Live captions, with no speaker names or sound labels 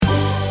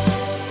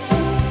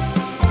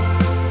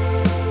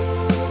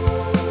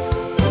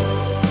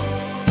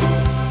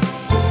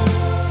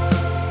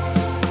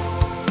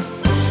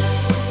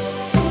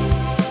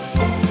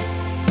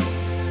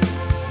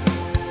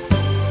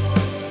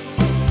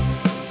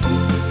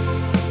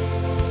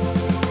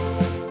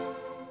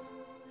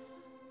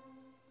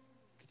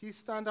you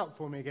stand up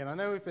for me again? I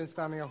know we've been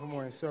standing up all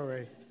morning,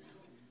 sorry.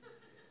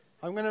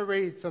 I'm going to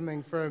read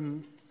something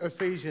from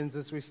Ephesians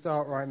as we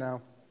start right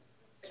now.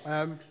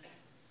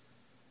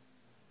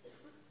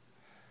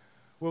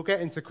 We'll get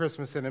into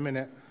Christmas in a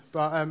minute,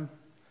 but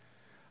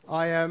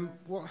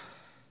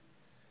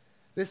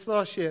this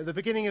last year, at the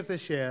beginning of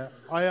this year,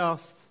 I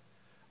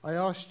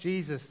asked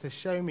Jesus to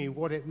show me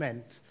what it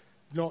meant,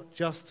 not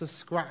just to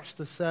scratch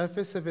the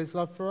surface of his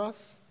love for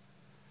us,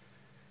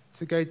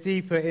 to go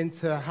deeper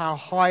into how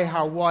high,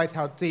 how wide,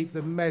 how deep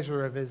the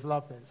measure of his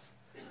love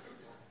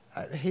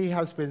is. He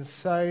has been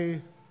so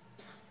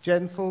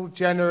gentle,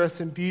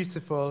 generous, and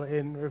beautiful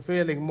in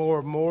revealing more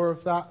and more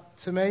of that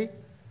to me.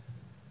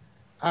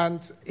 And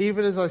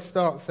even as I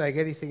start saying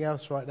anything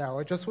else right now,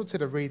 I just wanted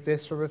to read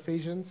this from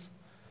Ephesians.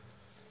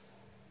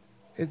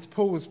 It's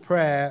Paul's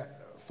prayer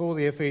for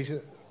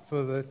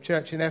the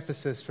church in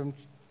Ephesus from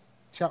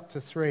chapter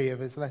 3 of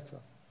his letter.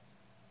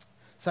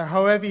 So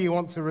however you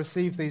want to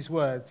receive these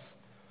words,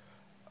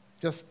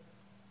 just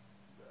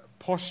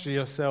posture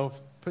yourself,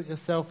 put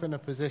yourself in a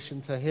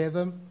position to hear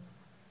them,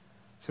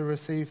 to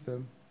receive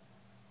them.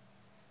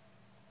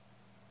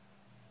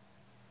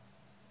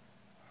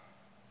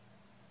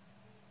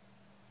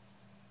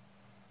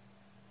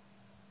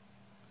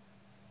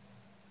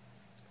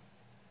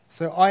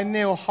 So I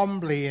kneel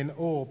humbly in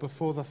awe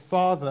before the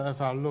Father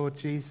of our Lord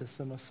Jesus,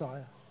 the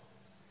Messiah,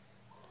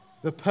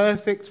 the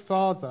perfect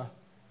Father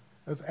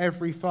of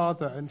every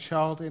father and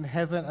child in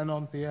heaven and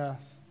on the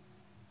earth.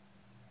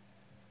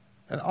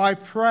 And I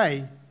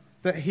pray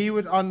that he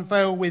would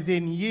unveil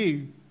within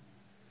you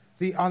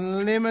the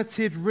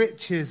unlimited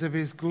riches of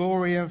his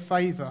glory and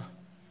favor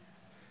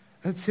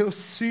until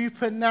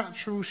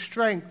supernatural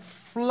strength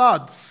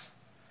floods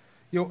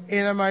your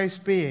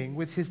innermost being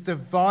with his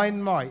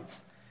divine might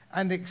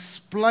and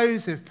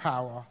explosive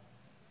power.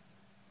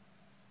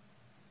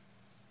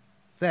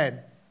 Then,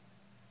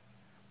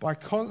 by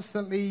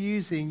constantly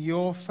using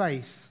your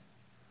faith,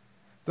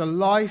 the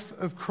life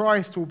of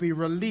Christ will be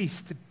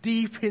released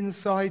deep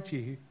inside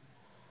you,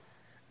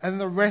 and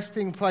the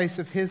resting place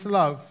of his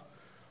love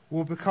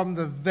will become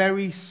the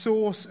very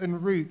source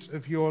and root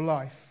of your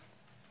life.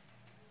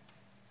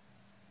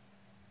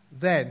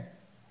 Then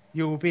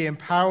you will be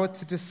empowered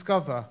to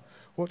discover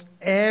what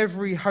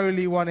every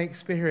Holy One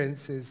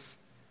experiences: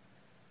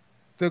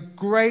 the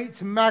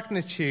great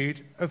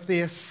magnitude of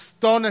the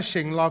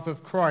astonishing love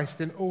of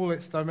Christ in all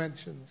its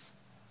dimensions.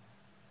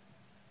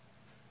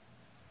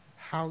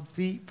 How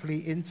deeply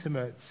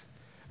intimate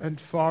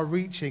and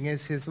far-reaching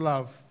is his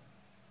love.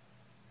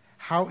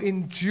 How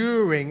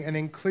enduring and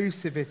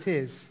inclusive it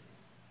is.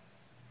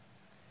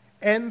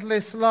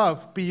 Endless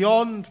love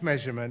beyond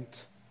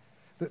measurement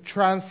that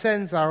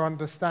transcends our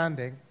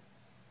understanding.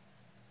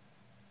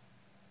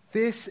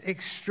 This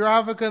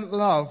extravagant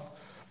love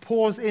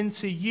pours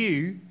into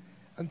you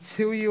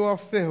until you are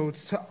filled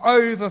to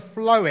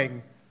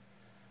overflowing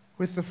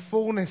with the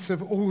fullness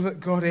of all that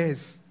God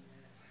is.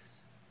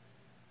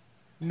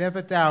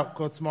 Never doubt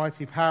God's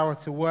mighty power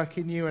to work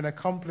in you and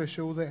accomplish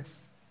all this.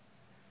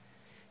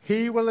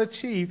 He will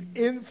achieve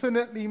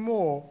infinitely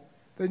more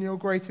than your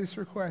greatest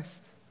request,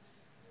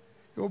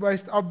 your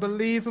most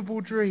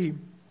unbelievable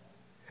dream,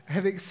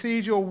 and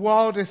exceed your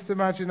wildest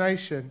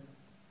imagination.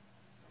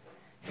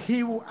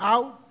 He will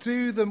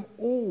outdo them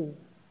all,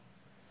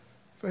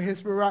 for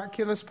his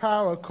miraculous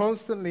power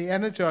constantly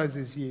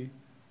energizes you.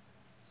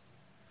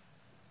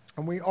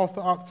 And we offer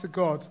up to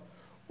God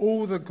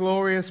all the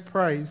glorious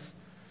praise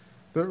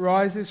that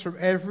rises from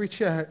every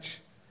church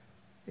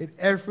in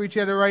every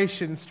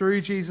generation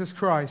through Jesus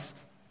Christ.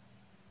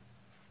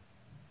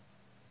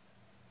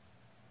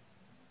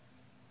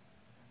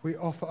 We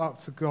offer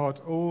up to God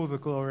all the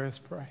glorious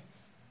praise.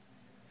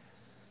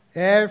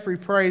 Every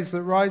praise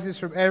that rises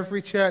from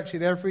every church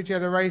in every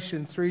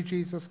generation through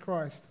Jesus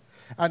Christ.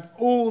 And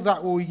all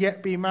that will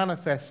yet be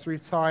manifest through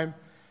time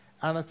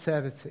and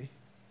eternity.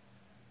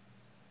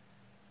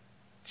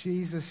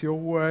 Jesus, you're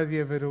worthy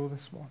of it all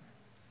this morning.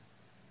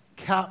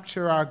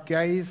 Capture our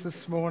gaze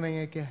this morning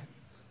again.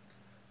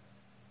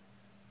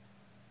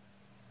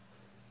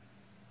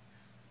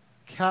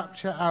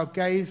 Capture our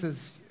gaze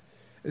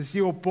as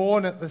you're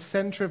born at the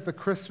center of the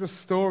Christmas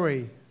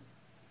story.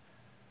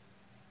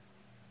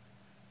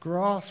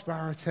 Grasp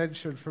our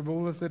attention from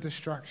all of the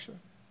distraction.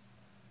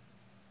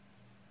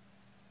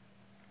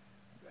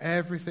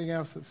 Everything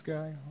else that's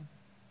going on.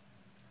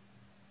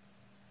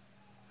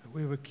 That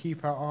we would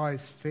keep our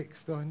eyes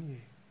fixed on you.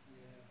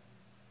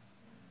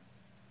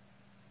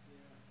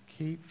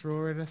 Keep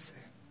drawing us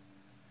in.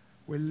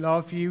 We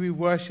love you, we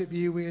worship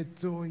you, we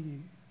adore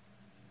you.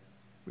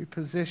 We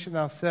position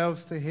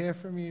ourselves to hear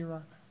from you right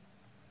now.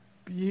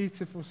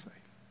 Beautiful Savior.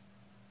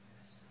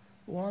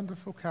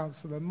 Wonderful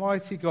Counselor,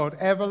 mighty God,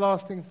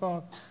 everlasting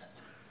Father,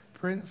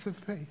 Prince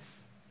of Peace.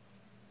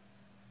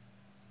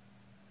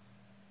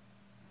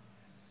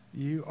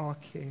 You are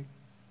King.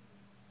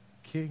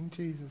 King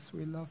Jesus,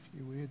 we love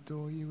you, we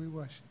adore you, we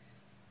worship you.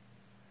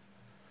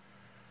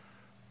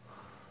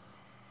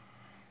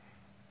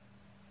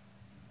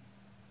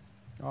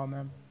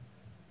 Amen.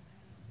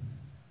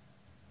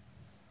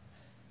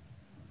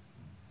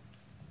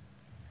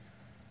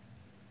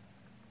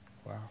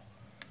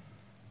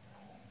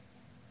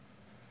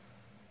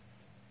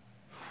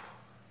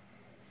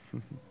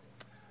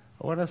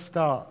 I want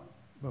to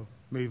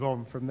move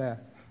on from there,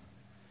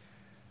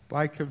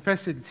 by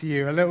confessing to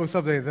you a little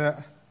something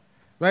that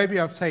maybe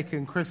I've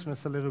taken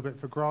Christmas a little bit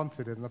for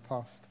granted in the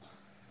past.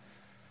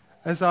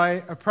 As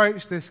I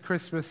approached this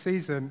Christmas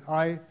season,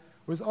 I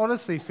was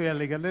honestly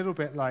feeling a little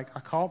bit like I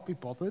can't be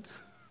bothered.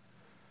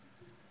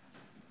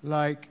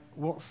 Like,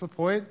 what's the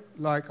point?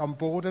 Like, I'm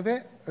bored of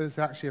it. It's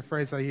actually a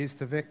phrase I used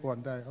to Vic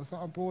one day. I was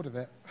like, I'm bored of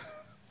it. I've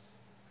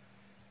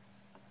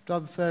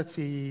done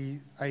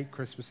 38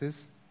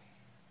 Christmases.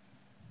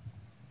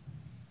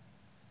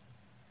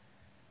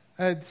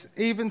 And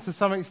even to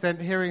some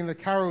extent, hearing the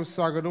carols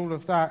sung and all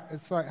of that,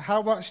 it's like,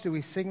 how much do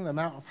we sing them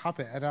out of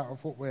habit and out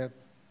of what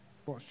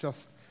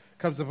just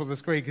comes up on the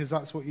screen, because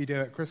that's what you do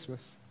at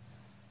Christmas.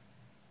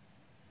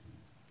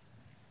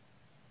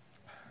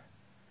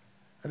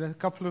 And a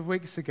couple of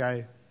weeks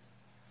ago,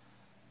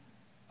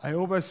 I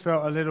almost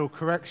felt a little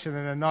correction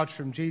and a nudge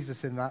from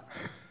Jesus in that.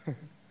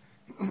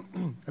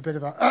 A bit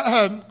of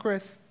a,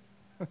 Chris.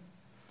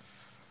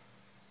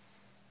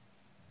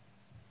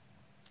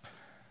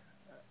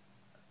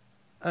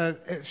 And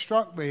it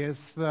struck me as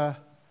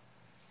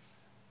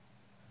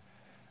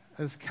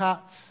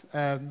Kat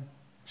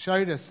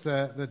showed us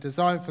the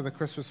design for the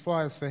Christmas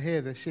flyers for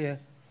here this year.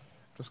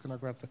 I'm just going to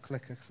grab the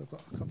clicker because I've got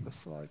a couple of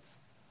slides.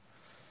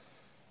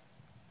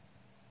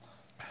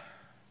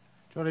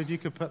 Johnny, if you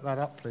could put that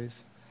up,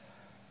 please.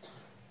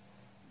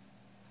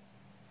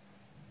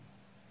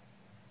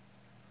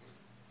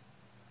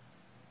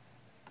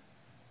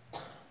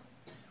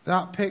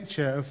 That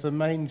picture of the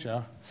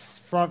manger,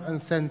 front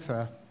and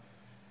center,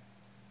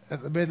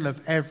 at the middle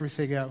of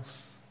everything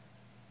else.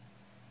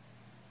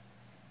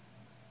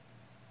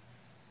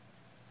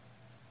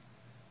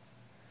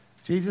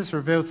 Jesus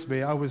revealed to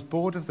me I was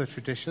bored of the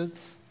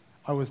traditions.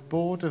 I was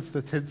bored of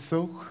the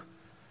tinsel,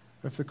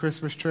 of the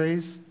Christmas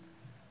trees,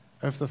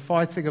 of the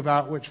fighting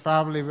about which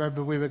family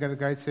member we were going to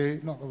go to.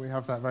 Not that we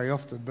have that very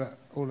often, but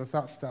all of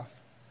that stuff.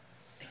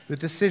 The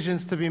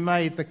decisions to be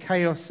made, the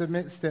chaos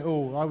amidst it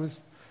all. I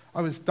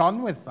was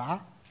done with that.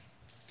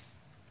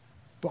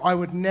 But I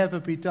would never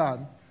be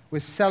done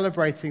with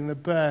celebrating the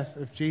birth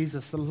of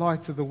Jesus, the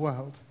light of the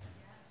world.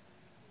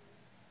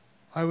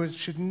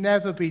 Should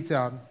never be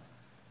done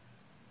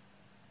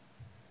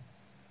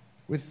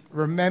with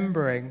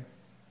remembering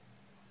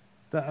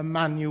that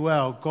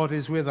Emmanuel, God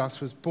is with us,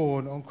 was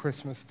born on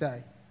Christmas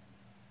Day.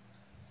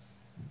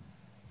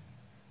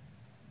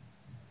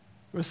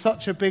 It was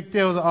such a big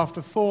deal that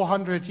after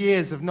 400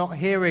 years of not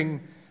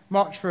hearing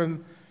much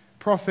from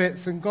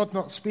prophets and God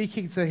not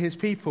speaking to his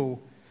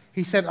people,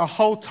 he sent a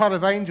whole ton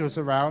of angels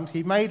around.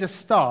 He made a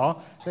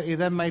star that he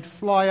then made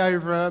fly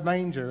over a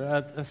manger,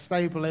 a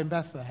stable in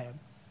Bethlehem.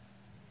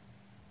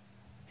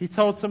 He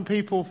told some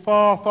people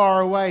far, far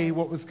away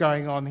what was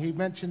going on. He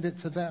mentioned it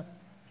to them.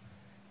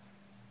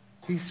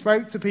 He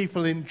spoke to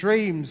people in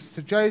dreams,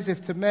 to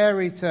Joseph, to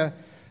Mary, to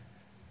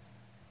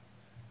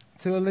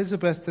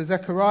Elizabeth, to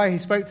Zechariah. He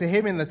spoke to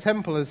him in the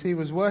temple as he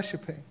was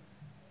worshipping.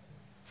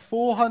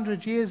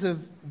 400 years of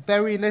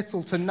very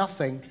little to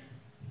nothing.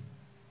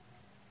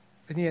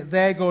 And yet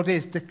there God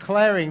is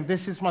declaring,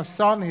 this is my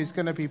son who's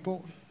going to be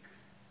born.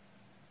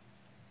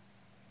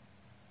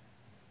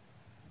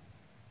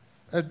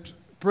 And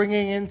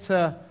bringing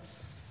into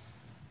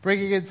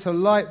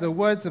light the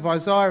words of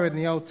Isaiah in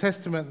the Old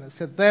Testament that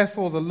said,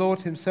 therefore the Lord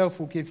himself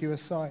will give you a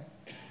sign.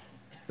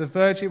 The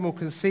virgin will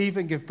conceive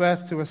and give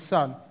birth to a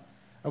son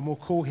and will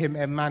call him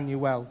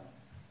Emmanuel,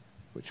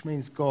 which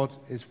means God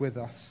is with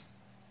us.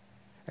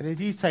 And if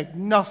you take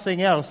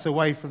nothing else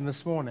away from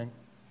this morning,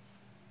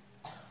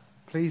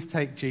 please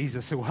take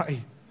Jesus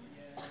away.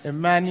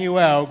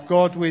 Emmanuel,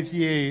 God with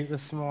you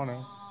this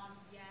morning.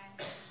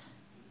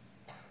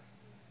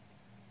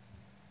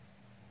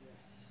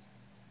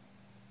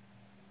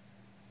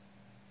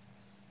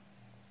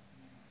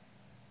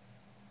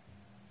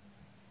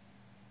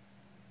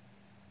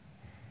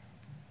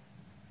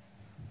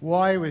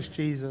 Why was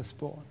Jesus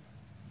born?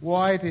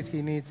 Why did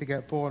he need to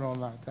get born on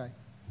that day?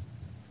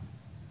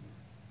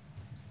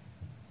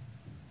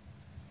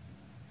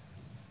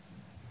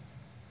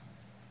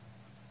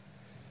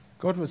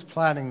 God was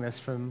planning this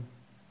from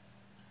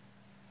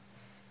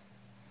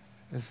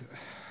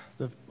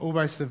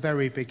almost the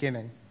very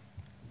beginning.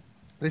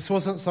 This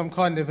wasn't some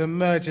kind of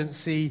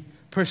emergency,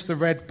 push the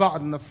red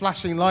button, the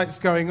flashing lights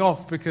going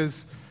off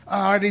because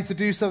I need to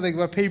do something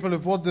where people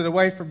have wandered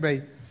away from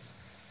me.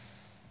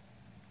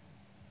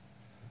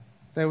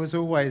 There was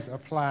always a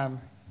plan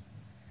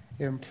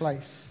in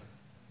place.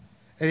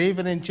 And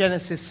even in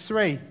Genesis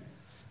 3,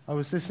 I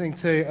was listening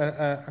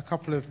to a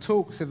couple of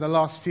talks in the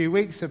last few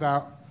weeks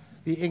about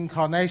the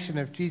incarnation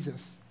of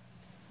Jesus.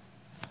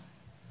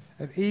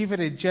 And even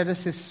in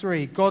Genesis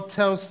 3, God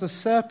tells the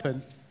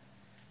serpent,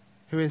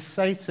 who is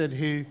Satan,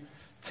 who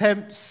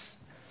tempts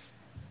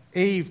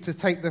Eve to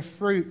take the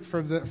fruit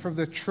from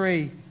the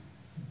tree.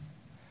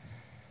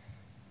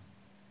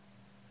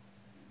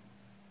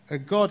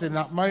 And God, in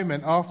that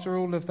moment, after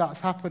all of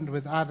that's happened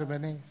with Adam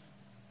and Eve,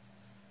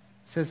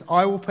 says,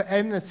 I will put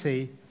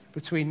enmity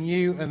between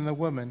you and the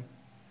woman.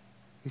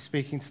 He's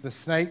speaking to the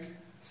snake,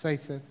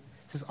 Satan.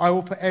 He says, I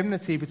will put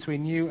enmity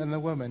between you and the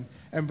woman,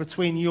 and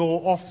between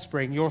your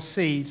offspring, your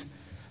seed,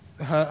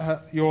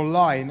 your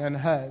line and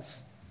hers.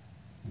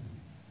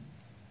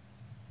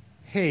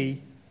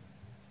 He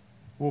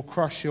will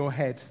crush your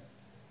head,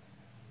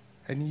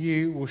 and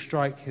you will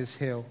strike his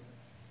heel.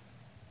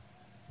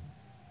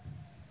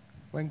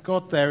 When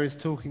God there is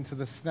talking to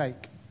the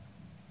snake,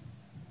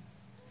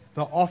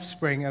 the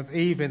offspring of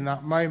Eve in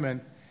that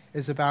moment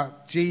is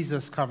about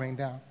Jesus coming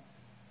down.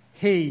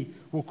 He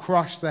will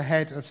crush the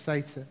head of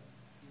Satan.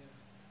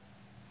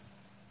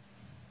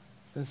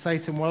 Then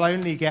Satan will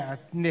only get a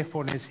nip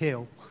on his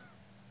heel.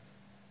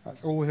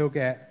 That's all he'll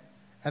get.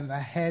 And the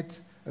head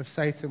of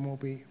Satan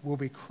will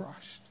be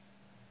crushed.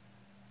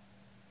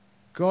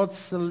 God's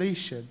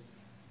solution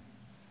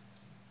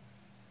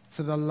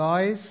to the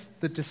lies,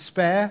 the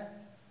despair,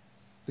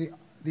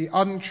 the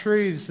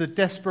untruths, the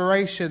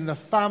desperation, the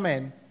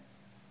famine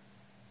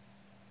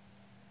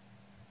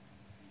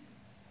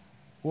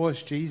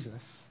was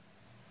Jesus.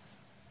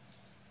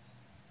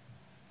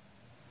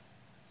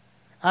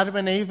 Adam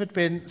and Eve had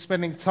been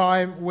spending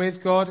time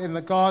with God in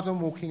the garden,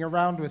 walking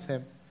around with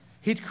him.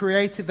 He'd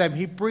created them.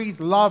 He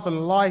breathed love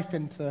and life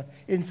into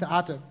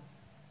Adam.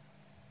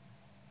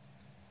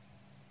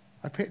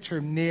 I picture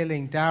him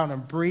kneeling down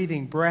and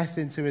breathing breath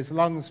into his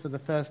lungs for the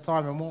first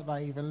time, and what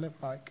that even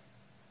looked like.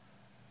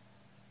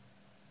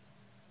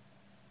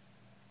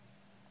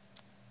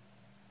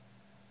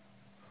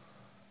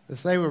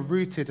 As they were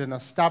rooted and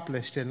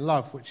established in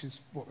love, which is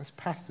what this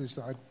passage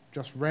that I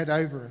just read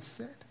over has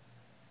said.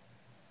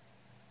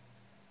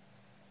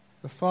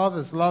 The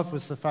Father's love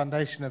was the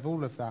foundation of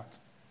all of that.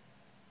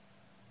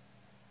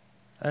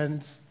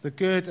 And the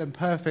good and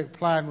perfect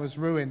plan was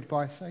ruined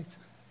by Satan.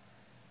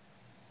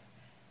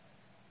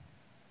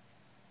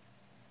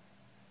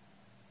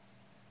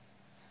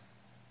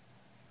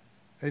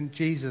 And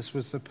Jesus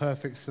was the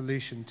perfect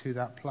solution to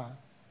that plan.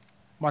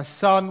 My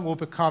son will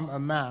become a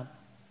man.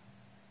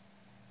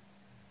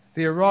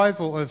 The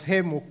arrival of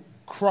him will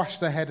crush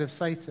the head of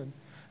Satan.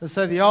 And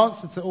so the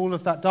answer to all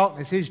of that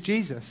darkness is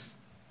Jesus.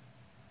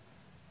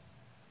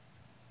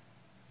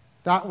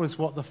 That was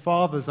what the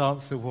Father's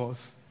answer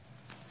was.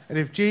 And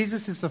if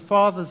Jesus is the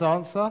Father's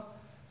answer,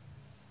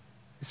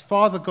 is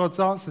Father God's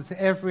answer to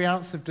every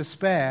ounce of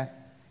despair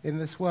in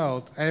this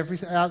world, every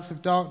ounce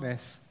of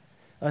darkness,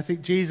 I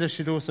think Jesus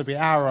should also be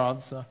our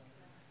answer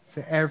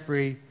to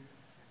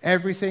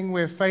everything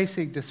we're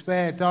facing,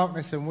 despair,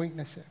 darkness, and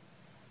weakness in.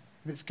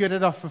 If it's good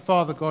enough for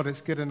Father God,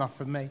 it's good enough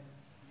for me.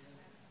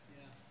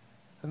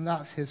 And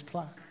that's his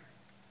plan.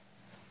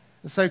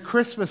 And so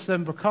Christmas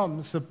then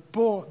becomes the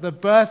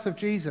birth of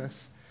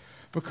Jesus,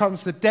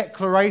 becomes the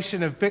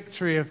declaration of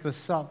victory of the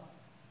Son,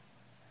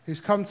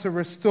 who's come to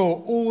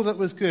restore all that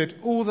was good,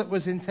 all that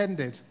was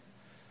intended.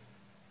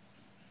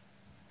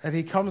 And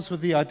he comes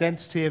with the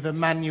identity of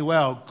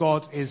Emmanuel,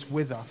 God is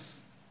with us.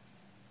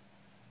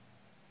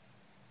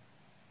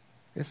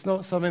 It's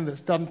not something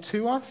that's done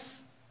to us.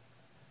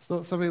 It's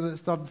not something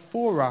that's done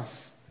for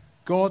us.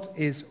 God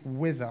is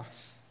with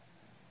us.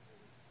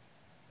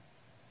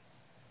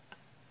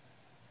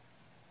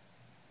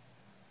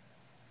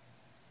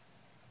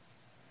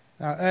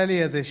 Now,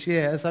 earlier this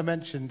year, as I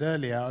mentioned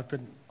earlier, I've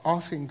been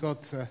asking God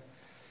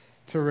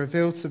to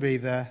reveal to me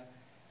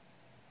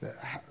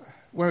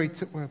where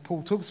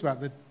Paul talks about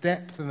the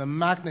depth and the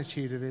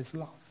magnitude of his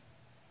love.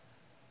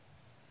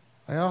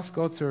 I asked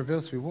God to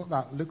reveal to me what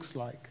that looks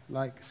like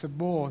some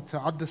more, to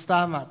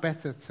understand that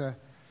better,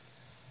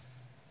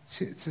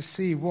 to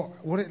see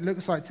what it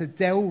looks like to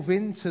delve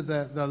into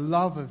the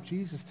love of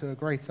Jesus to a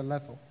greater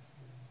level.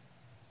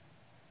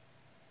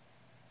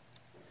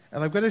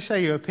 And I'm going to show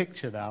you a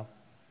picture now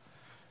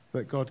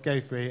that God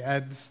gave me.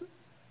 And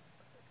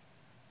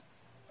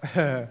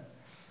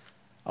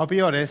I'll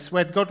be honest,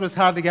 when God was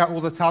handing out all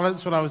the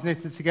talents when I was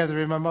knitted together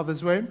in my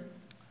mother's womb,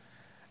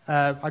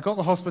 I got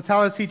the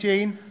hospitality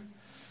gene,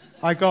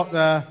 I got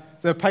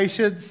the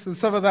patience and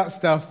some of that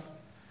stuff.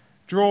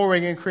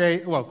 Drawing and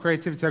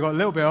creativity I got a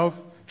little bit of.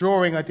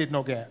 Drawing I did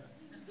not get.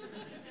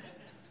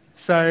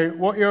 So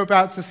what you're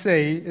about to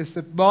see is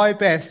my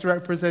best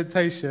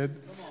representation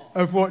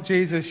of what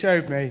Jesus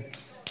showed me.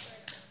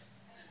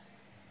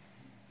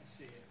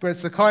 But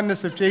it's the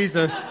kindness of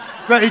Jesus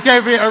that he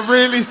gave me a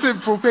really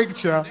simple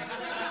picture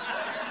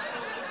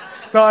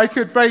that I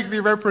could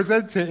vaguely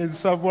represent it in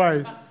some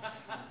way.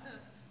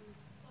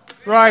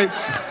 Right.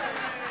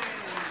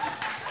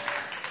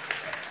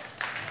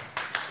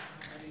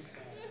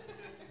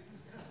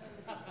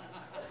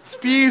 It's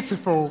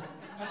beautiful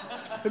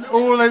in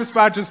all its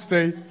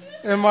majesty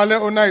in my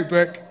little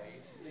notebook.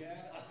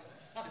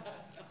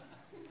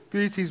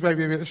 Beauty's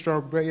maybe a bit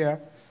strong, but yeah.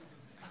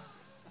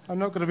 I'm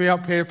not going to be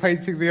up here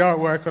painting the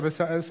artwork on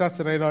a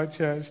Saturday night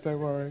church, don't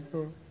worry.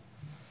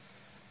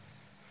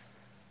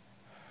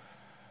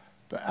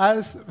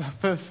 But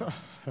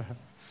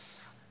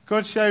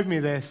God showed me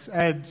this,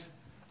 and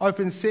I've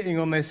been sitting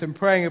on this and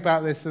praying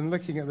about this and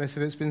looking at this,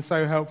 and it's been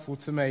so helpful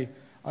to me.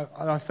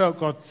 I felt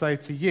God say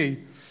to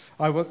you,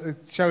 I will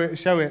show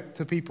it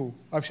to people.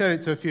 I've shown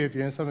it to a few of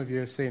you, and some of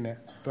you have seen it.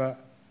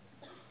 But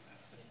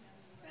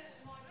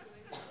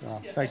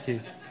Oh, thank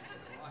you.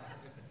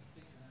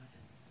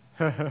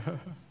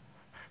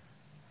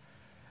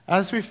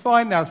 As we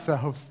find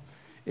ourselves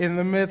in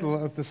the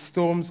middle of the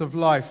storms of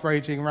life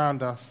raging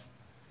around us,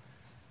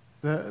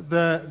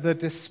 the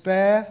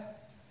despair,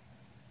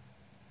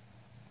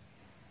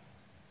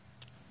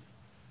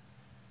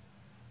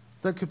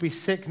 that could be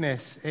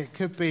sickness, it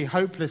could be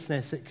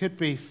hopelessness, it could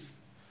be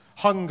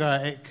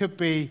hunger, it could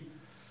be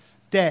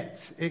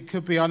debt, it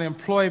could be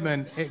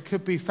unemployment, it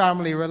could be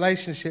family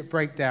relationship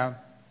breakdown.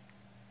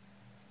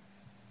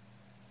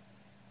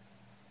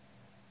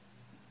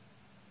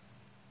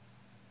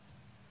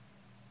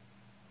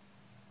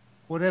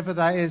 Whatever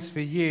that is for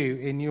you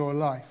in your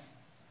life.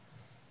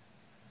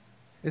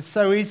 It's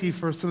so easy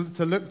for us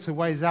to look to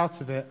ways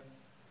out of it,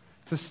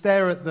 to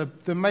stare at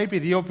the maybe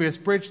the obvious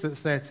bridge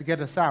that's there to get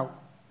us out.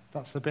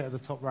 That's the bit at the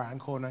top right-hand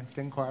corner.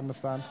 Didn't quite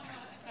understand.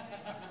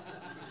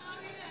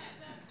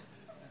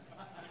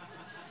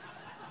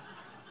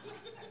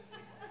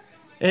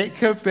 It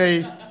could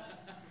be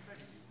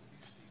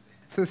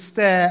to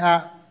stare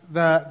at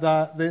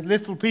the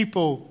little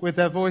people with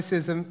their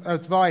voices and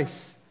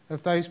advice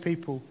of those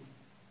people.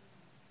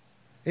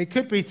 It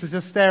could be to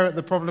just stare at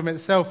the problem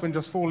itself and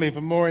just fall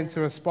even more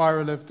into a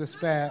spiral of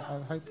despair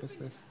and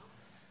hopelessness.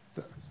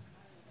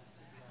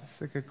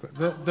 That's a good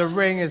question. The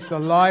ring is the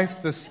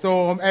life, the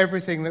storm,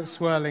 everything that's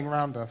swirling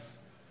around us.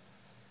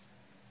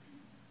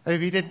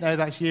 If you didn't know,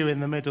 that's you in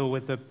the middle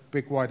with the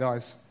big wide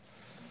eyes.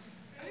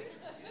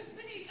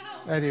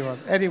 Any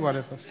one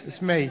of us.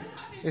 It's me.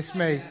 It's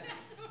me.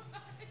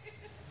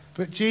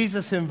 But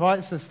Jesus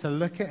invites us to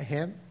look at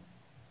him,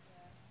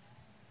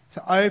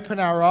 to open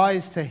our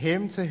eyes to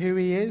him, to who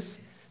he is,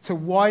 to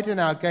widen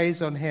our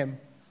gaze on him.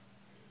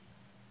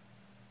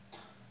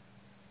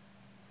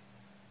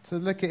 To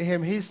look at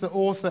him. He's the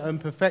author and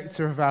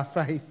perfecter of our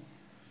faith.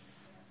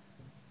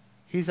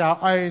 He's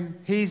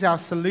our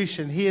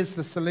solution. He is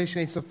the solution.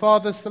 He's the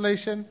Father's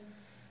solution,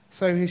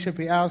 so he should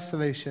be our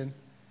solution.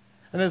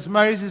 And as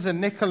Moses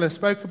and Nicola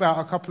spoke about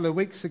a couple of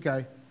weeks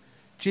ago,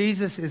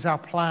 Jesus is our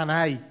plan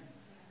A.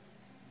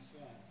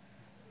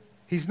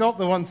 He's not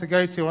the one to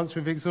go to once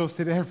we've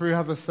exhausted every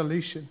other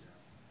solution.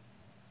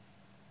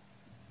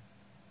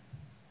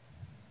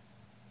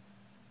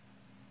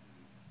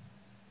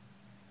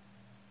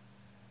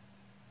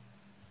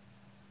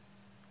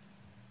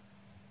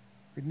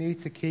 We need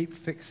to keep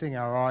fixing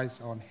our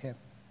eyes on him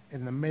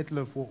in the middle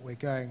of what we're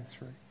going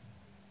through.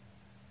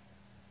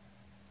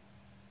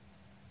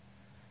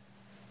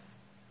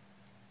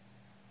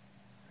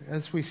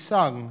 As we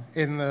sung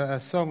in the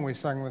song we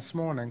sang this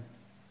morning,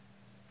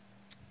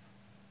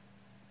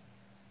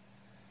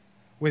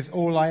 with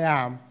all I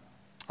am,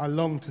 I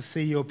long to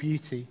see your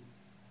beauty.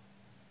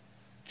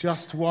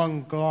 Just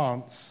one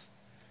glance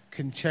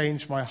can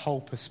change my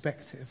whole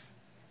perspective.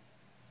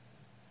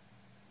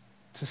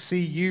 To see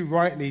you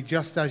rightly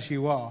just as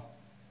you are,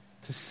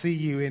 to see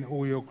you in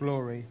all your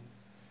glory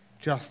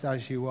just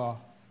as you are.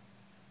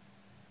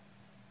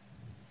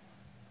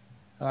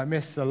 I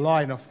missed the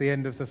line off the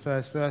end of the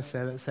first verse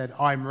there that said,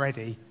 I'm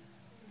ready.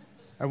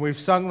 And we've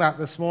sung that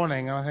this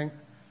morning, and I think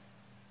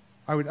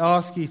I would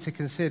ask you to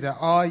consider,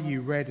 are you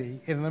ready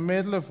in the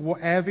middle of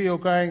whatever you're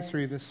going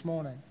through this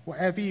morning,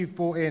 whatever you've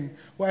brought in,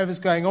 whatever's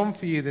going on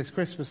for you this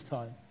Christmas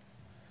time?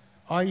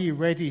 Are you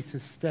ready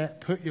to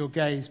put your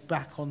gaze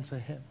back onto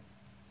him?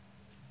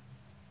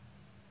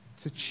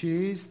 To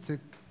choose to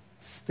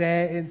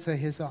stare into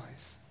his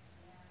eyes?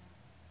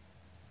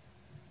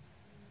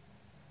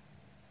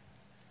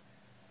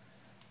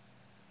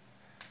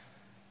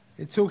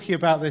 In talking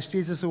about this,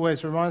 Jesus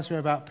always reminds me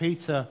about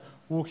Peter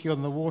walking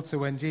on the water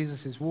when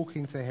Jesus is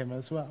walking to him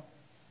as well.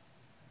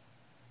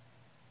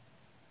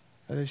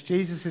 And as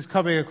Jesus is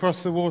coming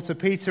across the water,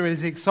 Peter, in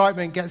his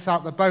excitement, gets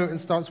out the boat and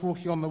starts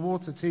walking on the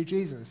water to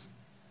Jesus.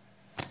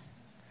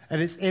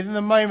 And it's in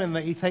the moment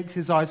that he takes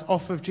his eyes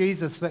off of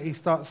Jesus that he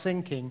starts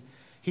sinking.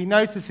 He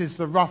notices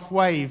the rough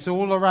waves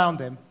all around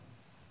him.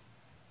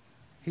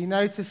 He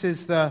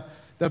notices the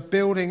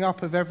building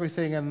up of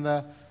everything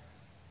and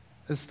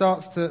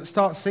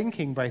starts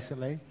sinking,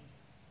 basically.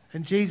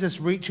 And Jesus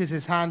reaches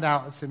his hand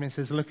out at him and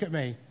says, look at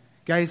me,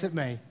 gaze at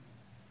me.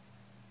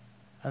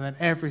 And then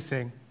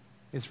everything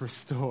is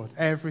restored.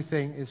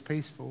 Everything is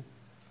peaceful.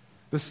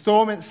 The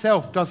storm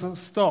itself doesn't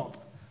stop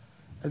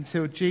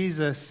until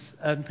Jesus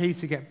and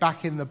Peter get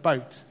back in the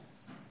boat.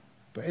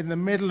 But in the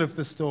middle of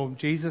the storm,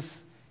 Jesus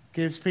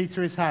gives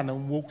Peter his hand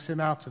and walks him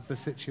out of the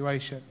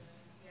situation.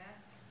 Yeah.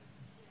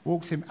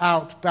 Walks him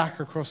out back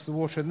across the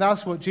water. And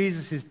that's what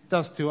Jesus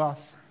does to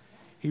us.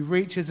 He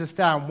reaches us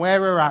down where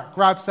we're at,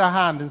 grabs our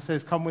hand and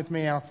says, come with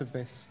me out of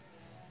this.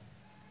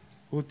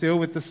 We'll deal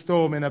with the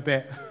storm in a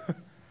bit.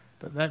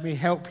 But let me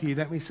help you,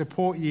 let me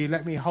support you,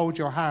 let me hold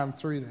your hand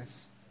through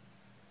this.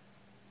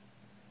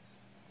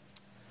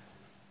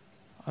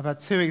 I've had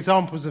 2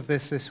 examples of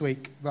this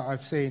week that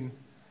I've seen.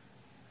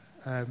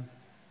 The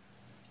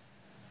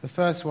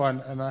first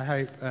one, and I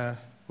hope,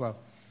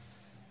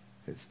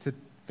 it's to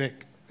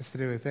Vic. It's to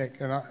do with Vic.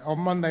 And on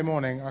Monday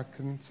morning, I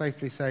can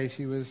safely say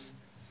she was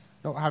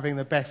not having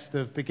the best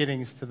of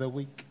beginnings to the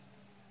week.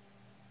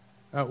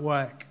 at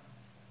work,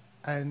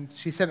 and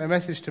she sent a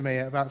message to me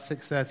at about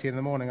 6:30 in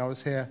the morning. I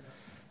was here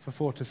for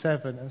 4 to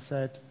 7, and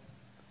said,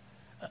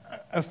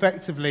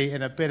 effectively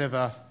in a bit of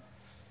a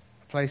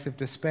place of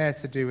despair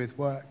to do with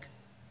work.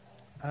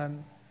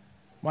 And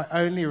my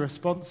only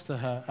response to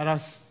her, and I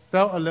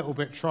felt a little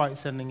bit trite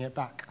sending it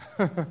back,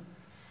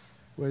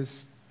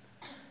 was,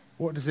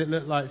 what does it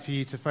look like for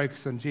you to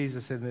focus on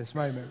Jesus in this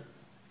moment?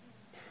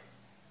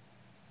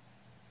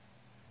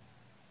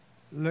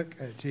 Look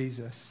at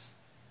Jesus.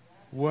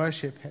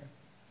 Worship him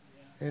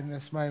in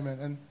this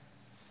moment. And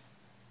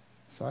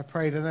so I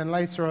prayed, and then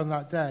later on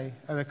that day,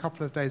 and a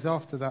couple of days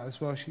after that as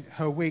well,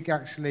 her week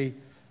actually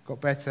got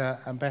better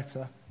and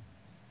better.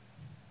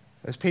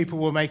 As people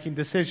were making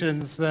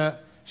decisions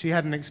that she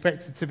hadn't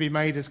expected to be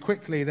made as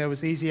quickly, there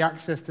was easy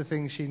access to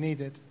things she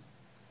needed.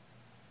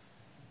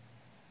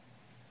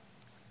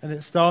 And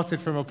it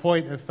started from a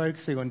point of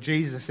focusing on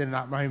Jesus in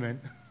that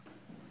moment.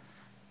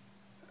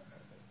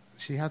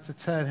 She had to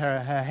turn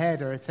her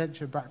head, her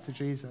attention back to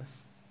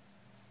Jesus.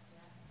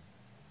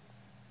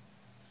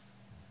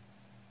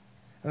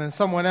 And then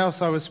someone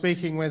else I was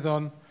speaking with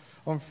on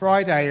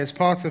Friday, as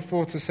part of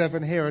 4 to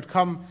 7 here, had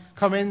come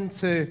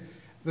into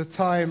the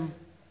time,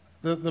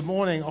 the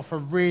morning off a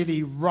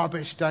really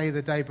rubbish day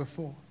the day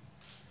before,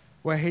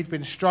 where he'd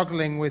been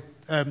struggling with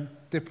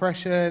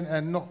depression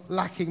and not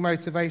lacking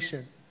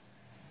motivation.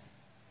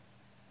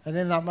 And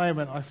in that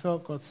moment, I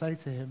felt God say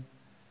to him,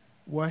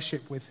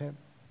 worship with him.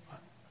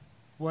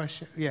 I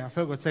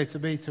felt God say to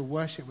me to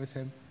worship with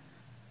him.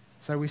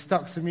 So we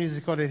stuck some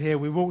music on it here.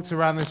 We walked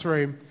around this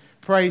room.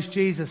 Praise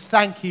Jesus.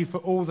 Thank you for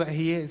all that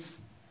he is.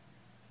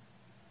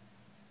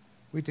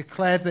 We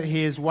declared that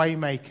he is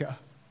waymaker,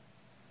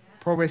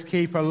 promise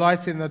keeper,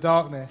 light in the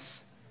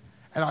darkness.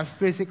 And I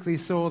physically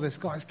saw this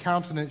guy's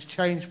countenance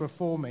change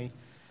before me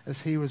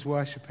as he was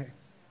worshipping.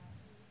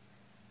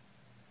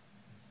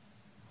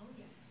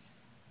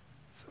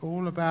 It's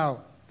all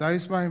about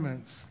those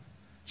moments,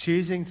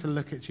 choosing to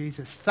look at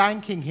Jesus,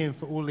 thanking him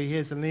for all he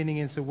is and leaning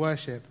into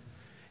worship,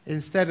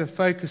 instead of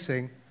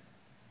focusing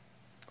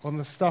on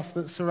the stuff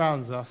that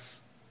surrounds us,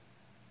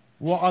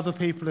 what other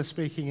people are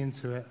speaking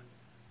into it,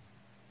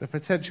 the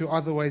potential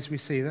other ways we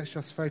see. Let's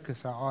just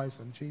focus our eyes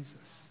on Jesus.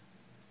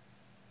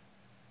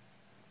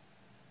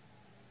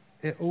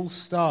 It all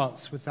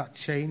starts with that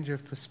change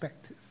of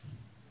perspective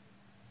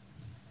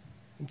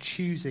and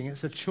choosing.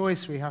 It's a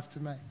choice we have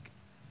to make,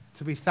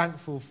 to be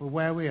thankful for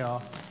where we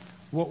are,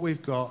 what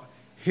we've got,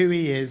 who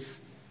he is.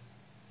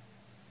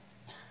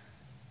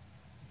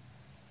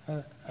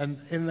 And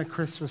in the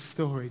Christmas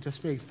story,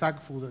 just being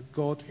thankful that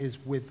God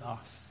is with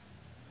us.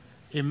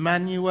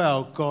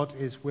 Emmanuel, God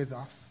is with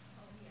us.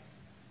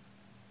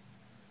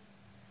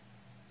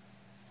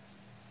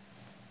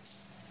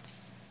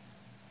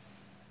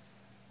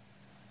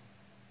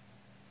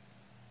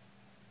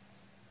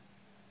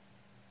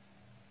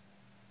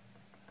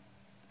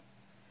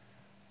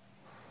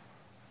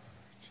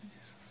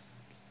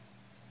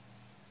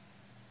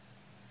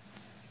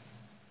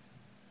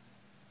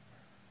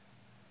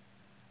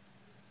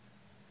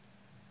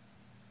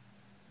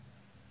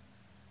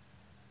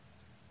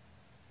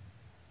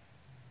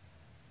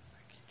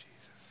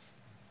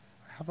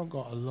 I haven't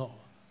got a lot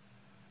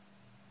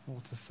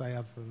more to say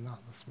other than that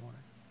this morning.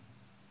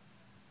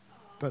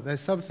 But there's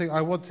something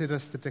I wanted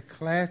us to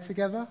declare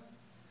together,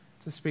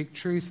 to speak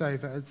truth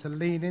over, and to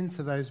lean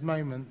into those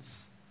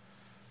moments.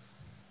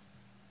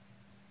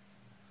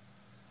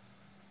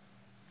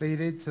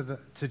 Lean into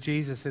to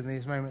Jesus in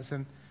these moments.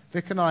 And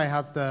Vic and I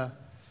had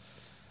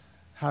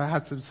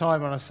some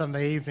time on a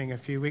Sunday evening a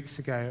few weeks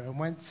ago and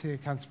went to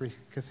Canterbury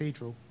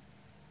Cathedral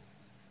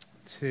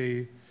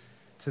to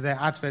their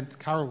Advent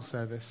carol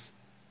service.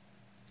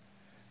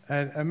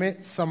 And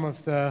amidst some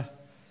of the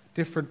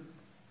different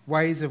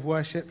ways of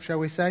worship, shall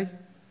we say,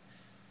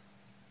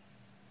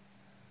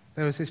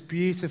 there was this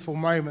beautiful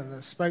moment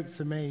that spoke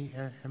to me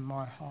in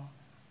my heart,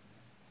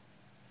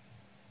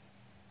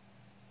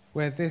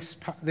 where this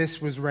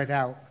was read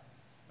out.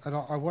 And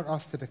I want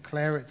us to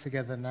declare it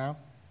together now.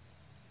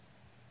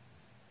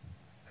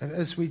 And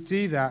as we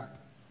do that,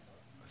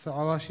 so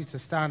I'll ask you to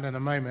stand in a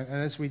moment,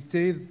 and as we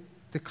do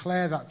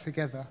declare that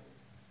together,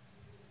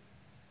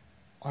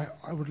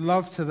 I would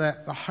love to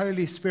let the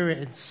Holy Spirit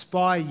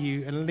inspire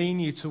you and lean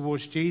you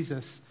towards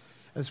Jesus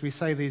as we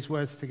say these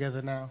words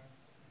together now.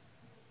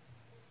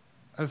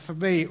 And for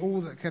me, all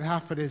that can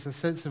happen is a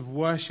sense of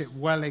worship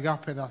welling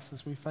up in us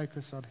as we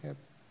focus on him.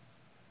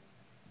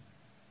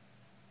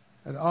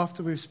 And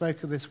after we've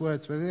spoken these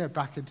words, we're going to go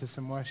back into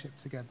some worship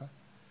together.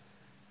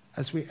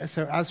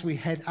 As we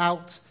head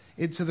out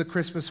into the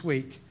Christmas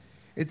week,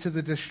 into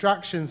the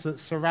distractions that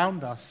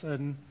surround us,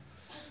 and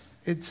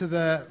into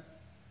the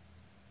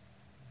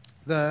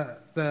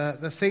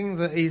thing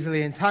that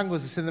easily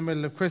entangles us in the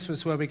middle of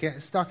Christmas, where we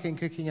get stuck in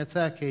cooking a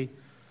turkey,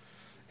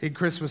 in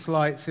Christmas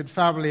lights, in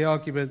family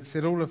arguments,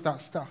 in all of that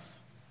stuff,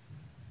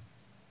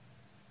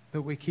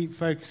 that we keep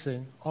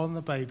focusing on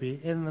the baby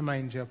in the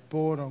manger,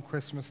 born on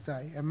Christmas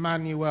Day.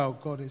 Emmanuel,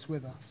 God is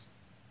with us.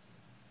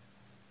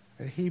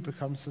 That he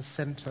becomes the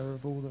center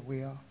of all that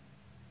we are.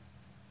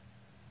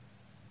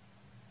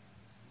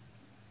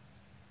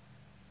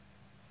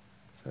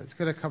 So it's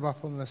going to come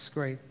up on the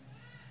screen.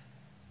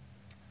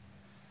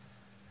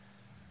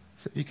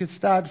 So if you could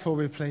stand for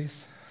me,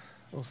 please.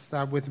 Or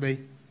stand with me.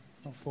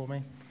 Not for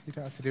me. You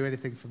don't have to do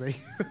anything for me.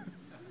 You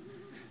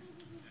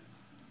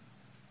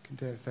can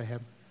do it for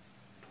him.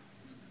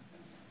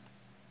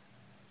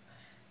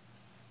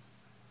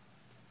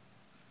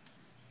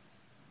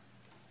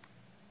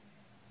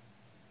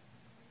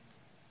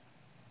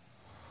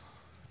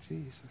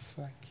 Jesus,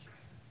 thank you.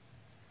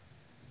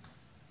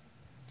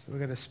 So we're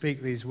going to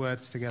speak these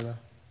words together.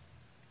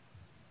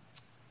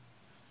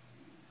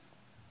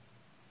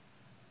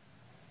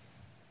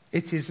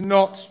 It is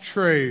not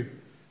true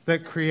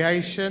that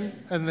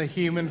creation and the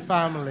human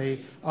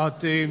family are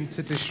doomed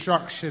to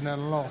destruction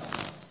and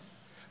loss.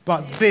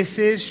 But this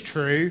is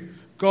true.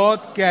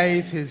 God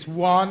gave his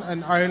one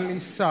and only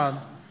Son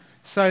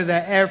so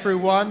that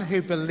everyone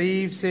who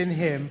believes in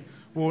him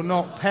will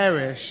not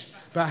perish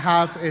but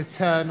have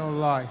eternal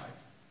life.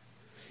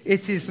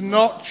 It is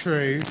not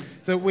true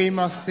that we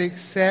must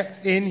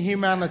accept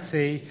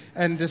inhumanity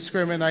and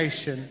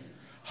discrimination,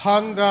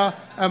 hunger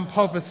and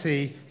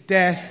poverty,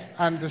 death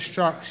and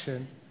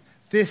destruction.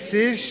 This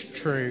is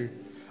true.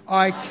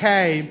 I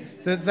came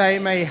that they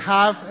may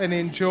have and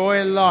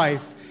enjoy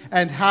life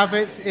and have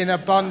it in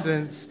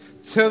abundance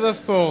to the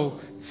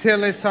full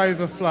till it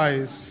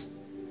overflows.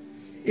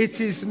 It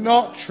is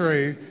not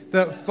true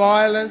that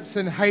violence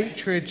and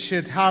hatred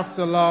should have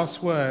the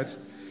last word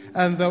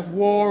and that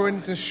war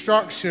and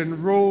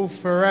destruction rule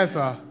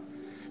forever.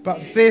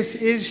 But this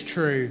is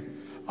true.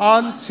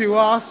 Unto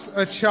us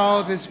a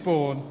child is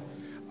born.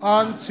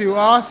 Unto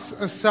us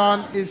a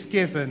son is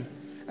given,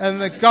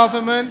 and the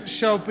government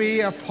shall be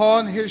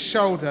upon his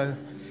shoulder.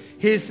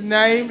 His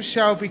name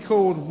shall be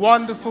called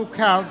Wonderful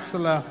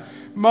Counselor,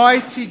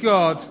 Mighty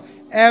God,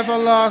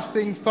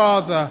 Everlasting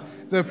Father,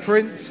 the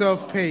Prince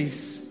of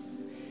Peace.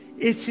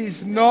 It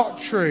is not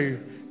true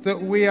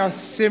that we are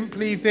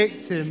simply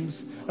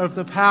victims of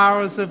the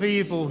powers of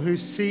evil who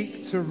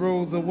seek to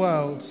rule the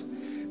world.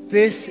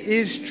 This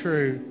is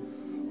true.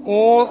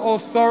 All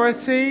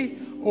authority,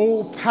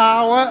 all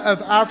power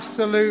of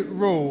absolute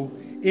rule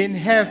in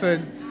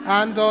heaven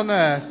and on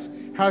earth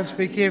has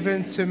been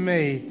given to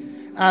me.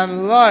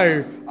 And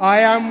lo, I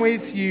am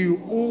with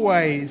you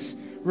always,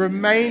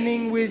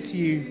 remaining with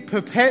you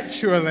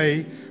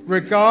perpetually,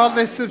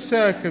 regardless of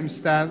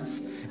circumstance,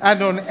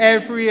 and on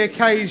every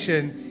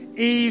occasion,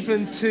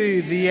 even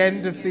to the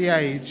end of the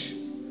age.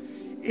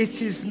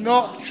 It is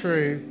not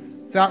true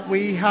that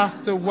we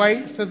have to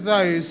wait for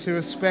those who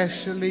are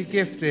specially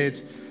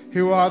gifted,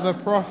 who are the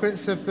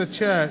prophets of the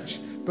church,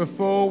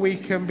 before we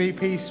can be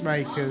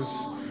peacemakers.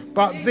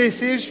 But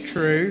this is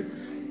true.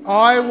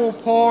 I will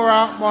pour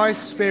out my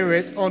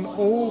spirit on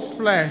all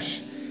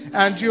flesh,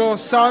 and your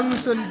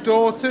sons and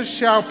daughters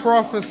shall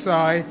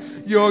prophesy,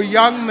 your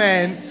young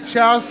men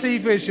shall see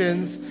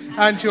visions,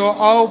 and your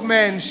old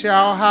men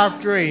shall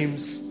have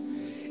dreams.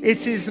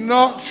 It is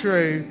not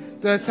true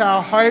that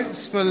our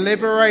hopes for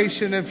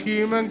liberation of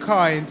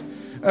humankind,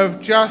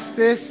 of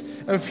justice,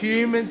 of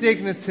human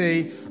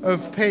dignity,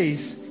 of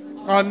peace,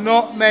 are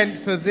not meant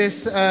for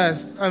this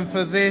earth and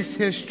for this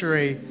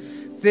history.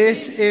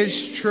 This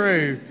is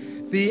true.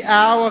 The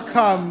hour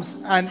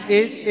comes, and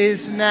it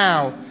is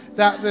now,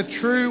 that the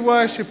true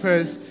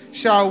worshippers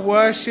shall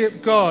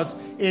worship God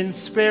in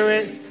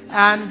spirit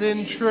and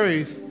in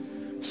truth.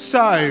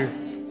 So,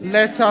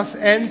 let us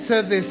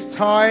enter this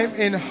time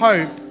in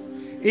hope,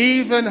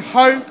 even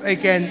hope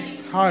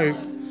against hope.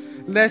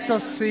 Let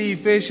us see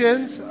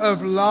visions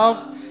of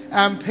love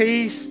and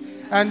peace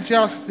and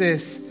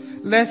justice.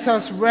 Let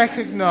us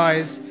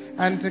recognize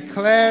and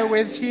declare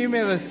with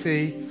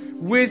humility,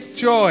 with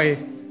joy,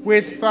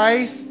 with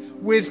faith,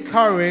 with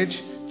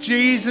courage,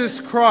 Jesus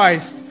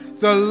Christ,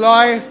 the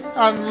life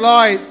and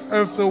light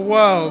of the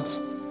world.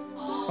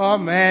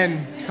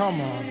 Amen.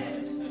 Come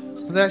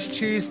on. Let's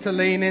choose to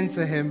lean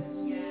into him.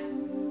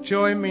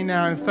 Join me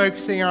now in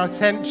focusing our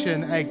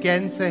attention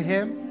again to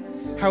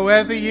him.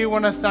 However you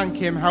want to thank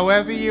him,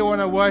 however you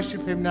want to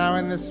worship him now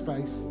in this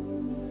space.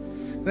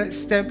 Let's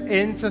step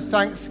into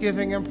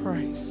thanksgiving and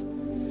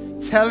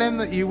praise. Tell him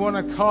that you want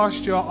to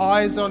cast your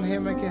eyes on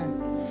him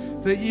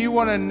again. That you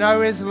want to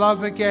know his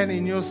love again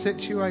in your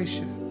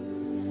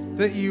situation.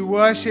 That you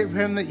worship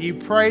him, that you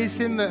praise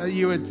him, that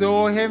you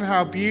adore him,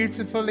 how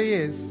beautiful he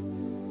is.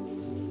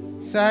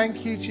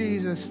 Thank you,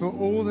 Jesus, for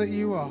all that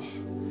you are.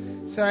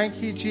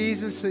 Thank you,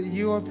 Jesus, that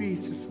you are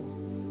beautiful.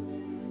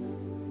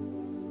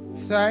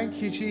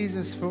 Thank you,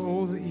 Jesus, for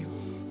all that you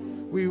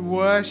are. We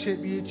worship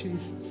you,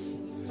 Jesus.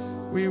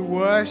 We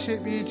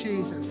worship you,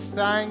 Jesus.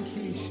 Thank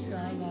you.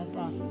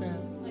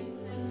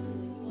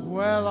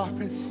 Well up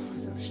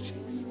inside us,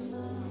 Jesus.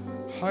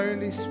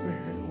 Holy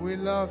Spirit, we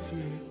love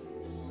you.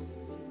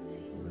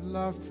 We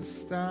love to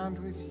stand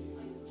with you,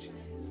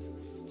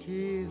 Jesus.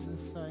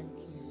 Jesus, thank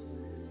you.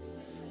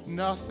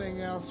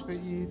 Nothing else but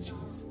you,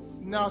 Jesus.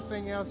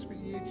 Nothing else but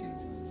you,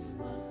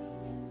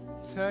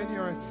 Jesus. Turn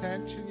your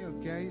attention, your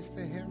gaze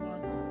to him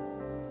right now.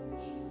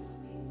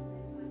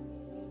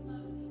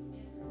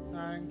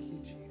 Thank you,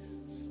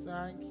 Jesus.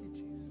 Thank you,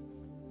 Jesus.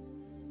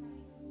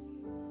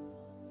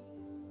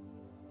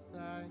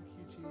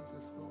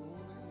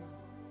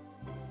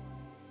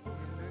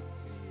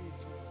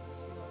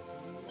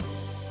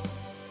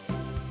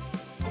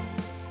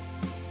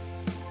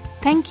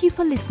 Thank you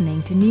for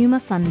listening to Pneuma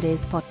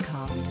Sundays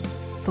podcast.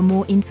 For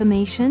more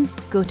information,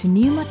 go to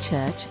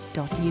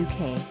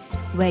pneumachurch.uk,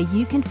 where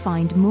you can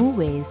find more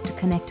ways to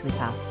connect with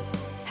us.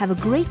 Have a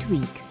great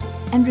week,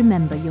 and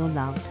remember you're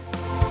loved.